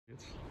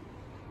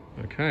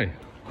Okay,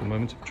 the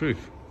moment of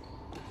truth.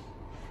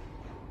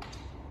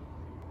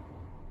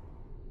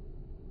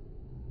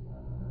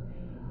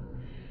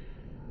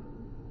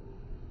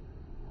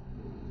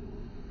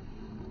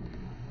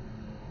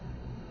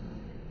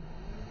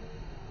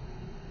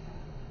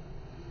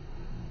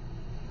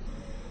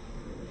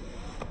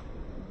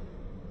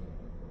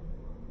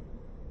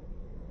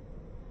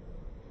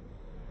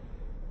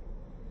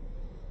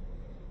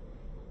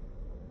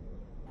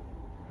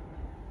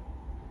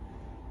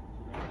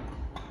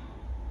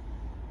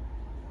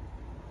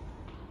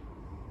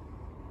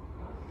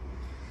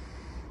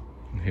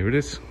 Here it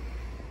is.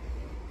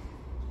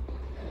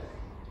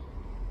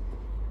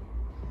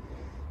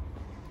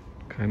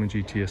 Cayman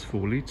GTS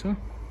 4 litre,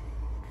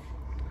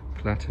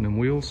 platinum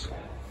wheels.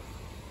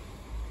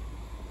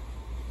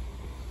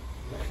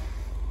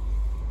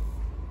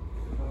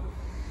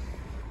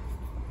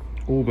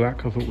 All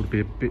black I thought would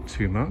be a bit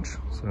too much,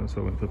 so that's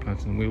why I went for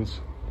platinum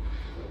wheels.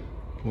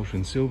 Porsche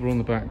in silver on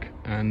the back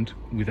and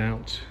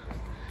without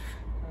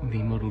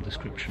the model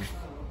description.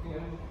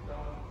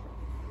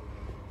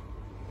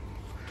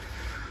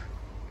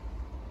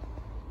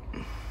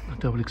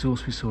 Double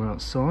exhaust we saw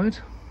outside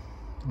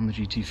on the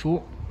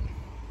GT4.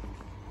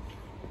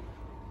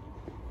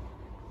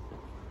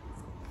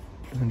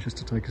 And just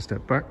to take a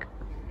step back,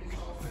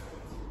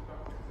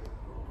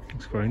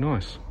 looks very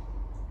nice.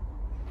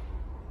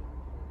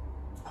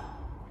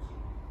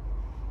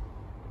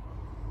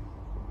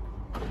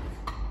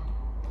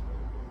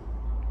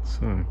 So,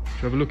 shall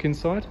we have a look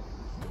inside?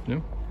 Yeah.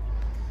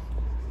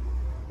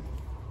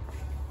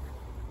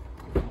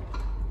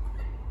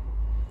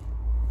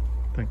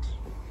 Thanks.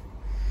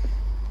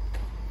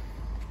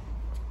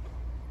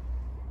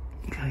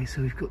 Okay,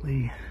 so we've got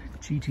the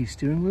GT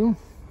steering wheel.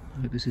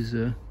 I hope this is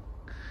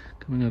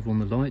coming over on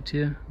the light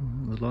here,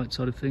 on the light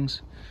side of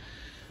things.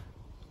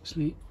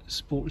 Obviously,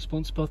 sport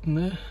response button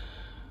there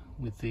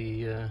with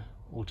the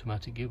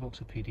automatic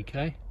gearbox of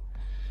PDK.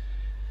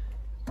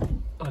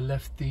 I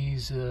left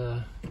these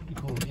what do you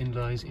call them,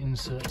 inlays,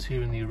 inserts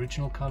here in the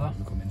original colour.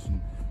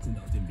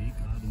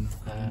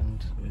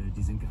 And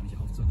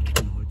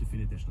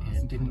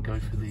yeah, didn't go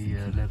for the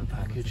leather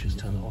package, just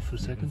turn it off for a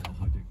second.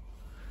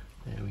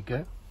 There we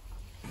go.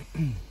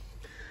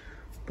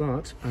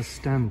 But as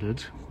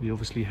standard, we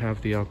obviously have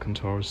the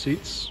Alcantara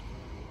seats.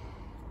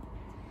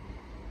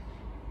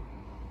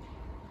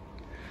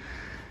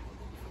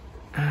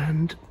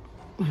 And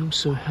we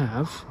also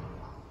have,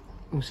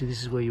 obviously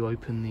this is where you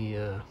open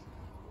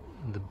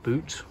the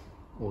boot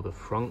or the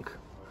frunk.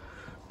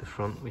 The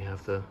front, we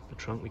have the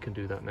trunk, we can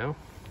do that now.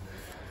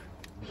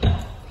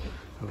 Have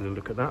a little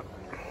look at that.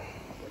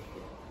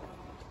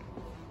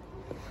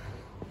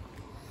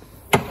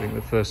 Doing it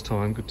the first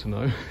time, good to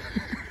know.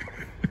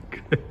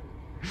 Okay.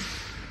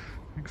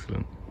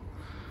 Excellent.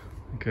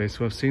 Okay,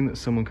 so I've seen that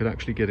someone could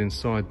actually get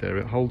inside there.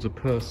 It holds a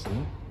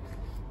person,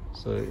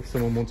 so if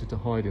someone wanted to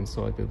hide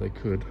inside there, they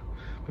could.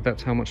 But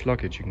that's how much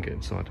luggage you can get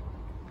inside.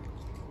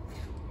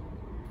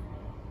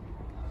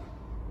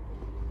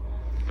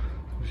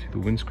 See the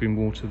windscreen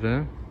water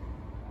there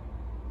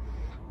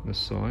on the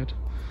side.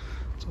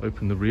 Let's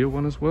open the rear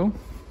one as well.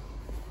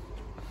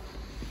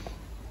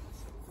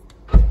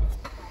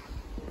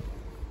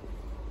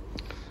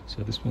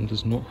 So this one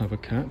does not have a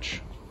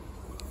catch.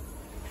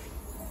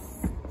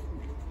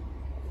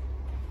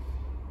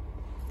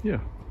 Yeah,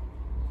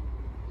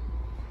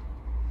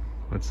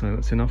 I'd say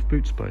that's enough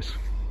boot space.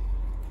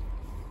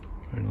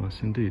 Very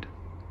nice indeed.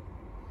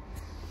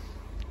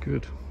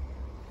 Good.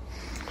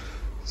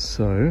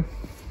 So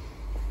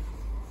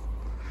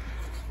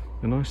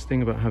the nice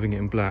thing about having it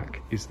in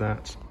black is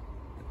that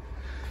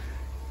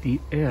the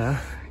air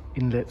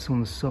inlets on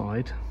the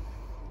side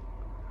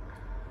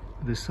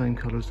are the same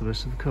colour as the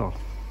rest of the car.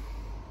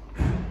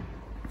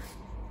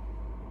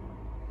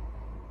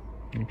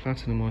 And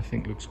platinum I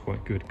think looks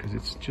quite good because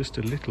it's just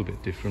a little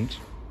bit different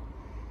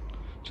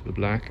to the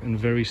black and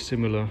very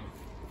similar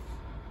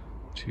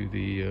to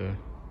the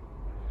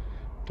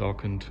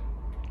darkened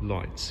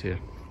lights here.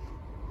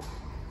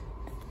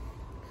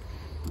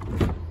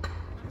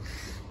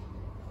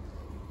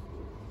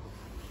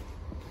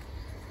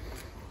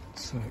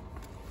 So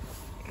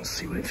let's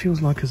see what it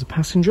feels like as a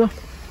passenger.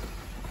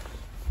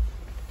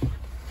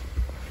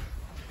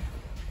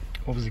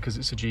 Obviously because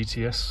it's a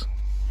GTS,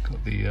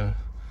 got the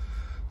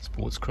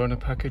sports chrono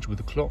package with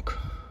a clock,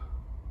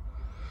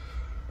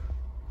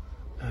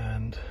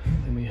 and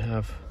then we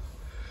have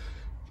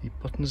the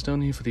buttons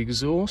down here for the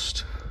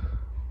exhaust,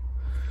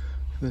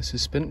 the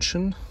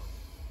suspension,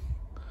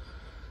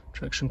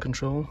 traction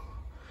control.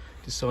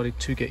 Decided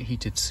to get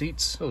heated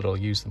seats, not that I'll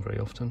use them very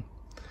often,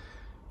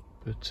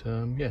 but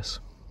yes,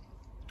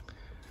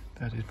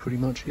 that is pretty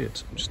much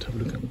it. Just have a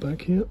look at the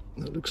back here.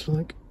 That looks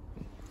like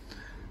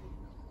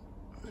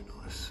very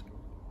nice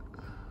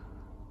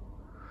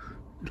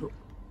little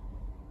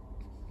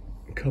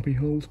cubby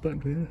holes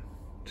back there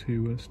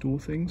to store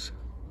things.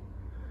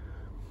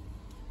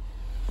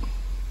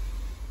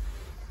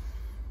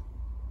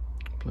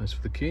 Place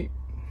for the key.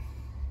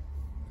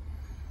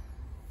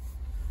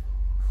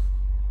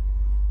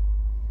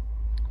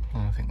 Oh,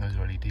 I think those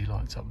are LED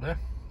lights up there.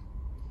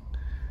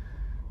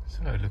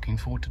 So looking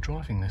forward to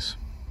driving this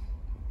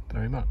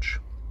very much.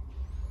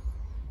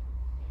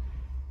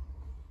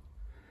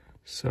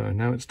 So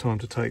now it's time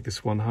to take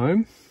this one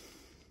home.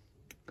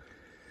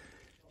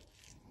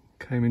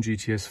 Cayman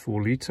GTS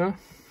 4 litre.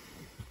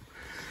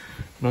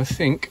 And I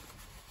think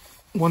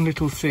one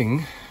little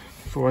thing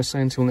before I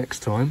say until next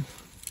time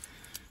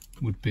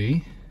would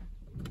be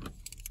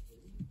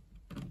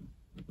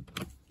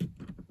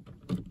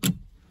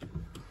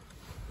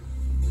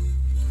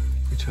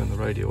we turn the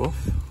radio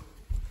off,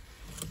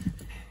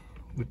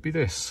 would be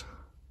this.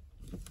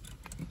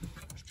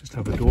 Let's just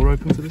have the door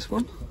open for this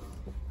one,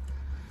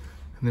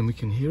 and then we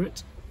can hear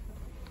it.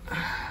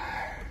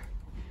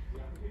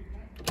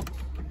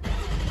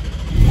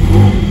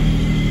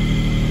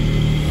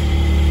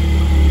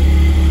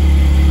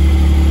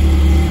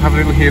 Have a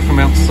little hear from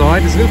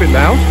outside. It's a little bit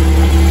loud.